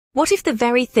What if the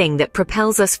very thing that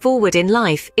propels us forward in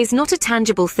life is not a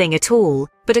tangible thing at all,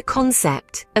 but a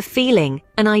concept, a feeling,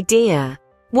 an idea?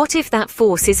 What if that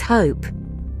force is hope?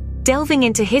 Delving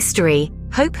into history,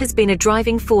 hope has been a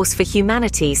driving force for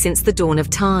humanity since the dawn of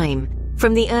time.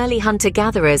 From the early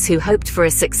hunter-gatherers who hoped for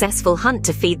a successful hunt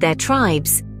to feed their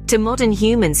tribes, to modern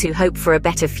humans who hope for a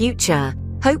better future,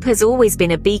 hope has always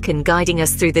been a beacon guiding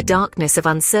us through the darkness of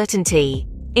uncertainty.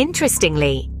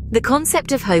 Interestingly, the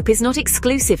concept of hope is not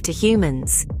exclusive to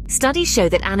humans. Studies show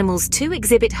that animals too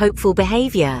exhibit hopeful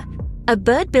behavior. A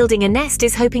bird building a nest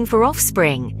is hoping for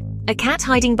offspring. A cat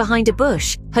hiding behind a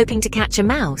bush, hoping to catch a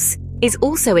mouse, is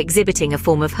also exhibiting a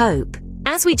form of hope.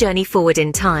 As we journey forward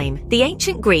in time, the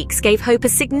ancient Greeks gave hope a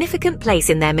significant place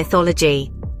in their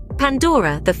mythology.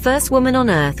 Pandora, the first woman on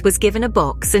Earth, was given a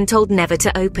box and told never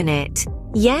to open it.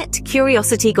 Yet,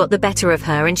 curiosity got the better of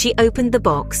her and she opened the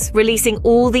box, releasing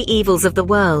all the evils of the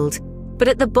world. But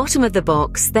at the bottom of the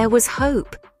box, there was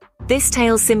hope. This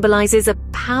tale symbolizes a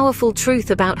powerful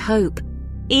truth about hope.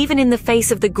 Even in the face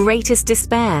of the greatest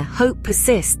despair, hope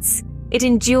persists. It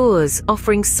endures,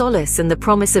 offering solace and the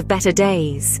promise of better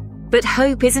days. But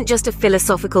hope isn't just a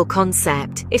philosophical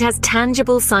concept. It has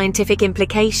tangible scientific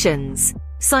implications.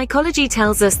 Psychology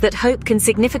tells us that hope can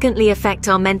significantly affect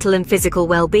our mental and physical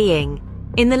well-being.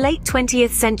 In the late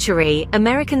 20th century,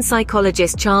 American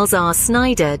psychologist Charles R.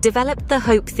 Snyder developed the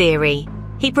hope theory.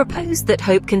 He proposed that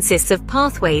hope consists of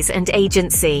pathways and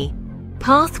agency.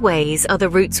 Pathways are the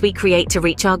routes we create to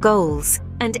reach our goals,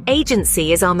 and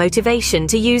agency is our motivation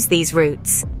to use these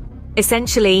routes.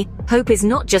 Essentially, hope is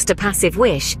not just a passive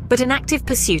wish, but an active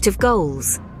pursuit of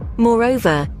goals.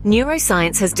 Moreover,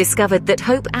 neuroscience has discovered that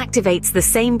hope activates the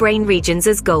same brain regions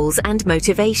as goals and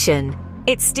motivation.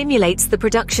 It stimulates the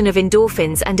production of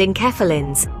endorphins and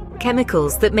enkephalins,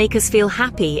 chemicals that make us feel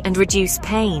happy and reduce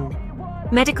pain.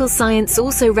 Medical science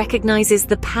also recognizes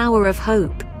the power of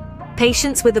hope.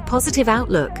 Patients with a positive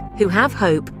outlook, who have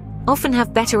hope, often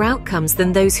have better outcomes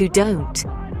than those who don't.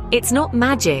 It's not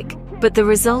magic, but the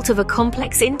result of a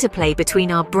complex interplay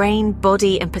between our brain,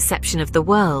 body, and perception of the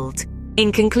world.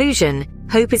 In conclusion,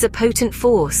 hope is a potent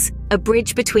force, a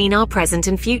bridge between our present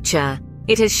and future.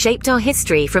 It has shaped our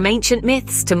history from ancient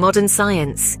myths to modern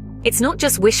science. It's not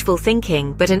just wishful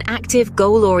thinking, but an active,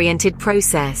 goal-oriented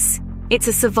process. It's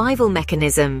a survival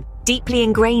mechanism, deeply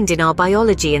ingrained in our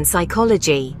biology and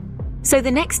psychology. So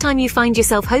the next time you find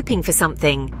yourself hoping for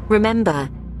something, remember,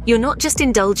 you're not just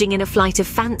indulging in a flight of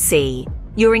fancy.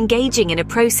 You're engaging in a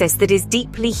process that is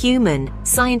deeply human,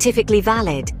 scientifically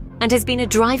valid, and has been a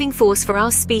driving force for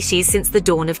our species since the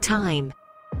dawn of time.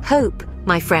 Hope,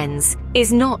 my friends,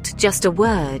 is not just a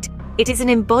word. It is an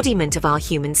embodiment of our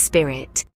human spirit.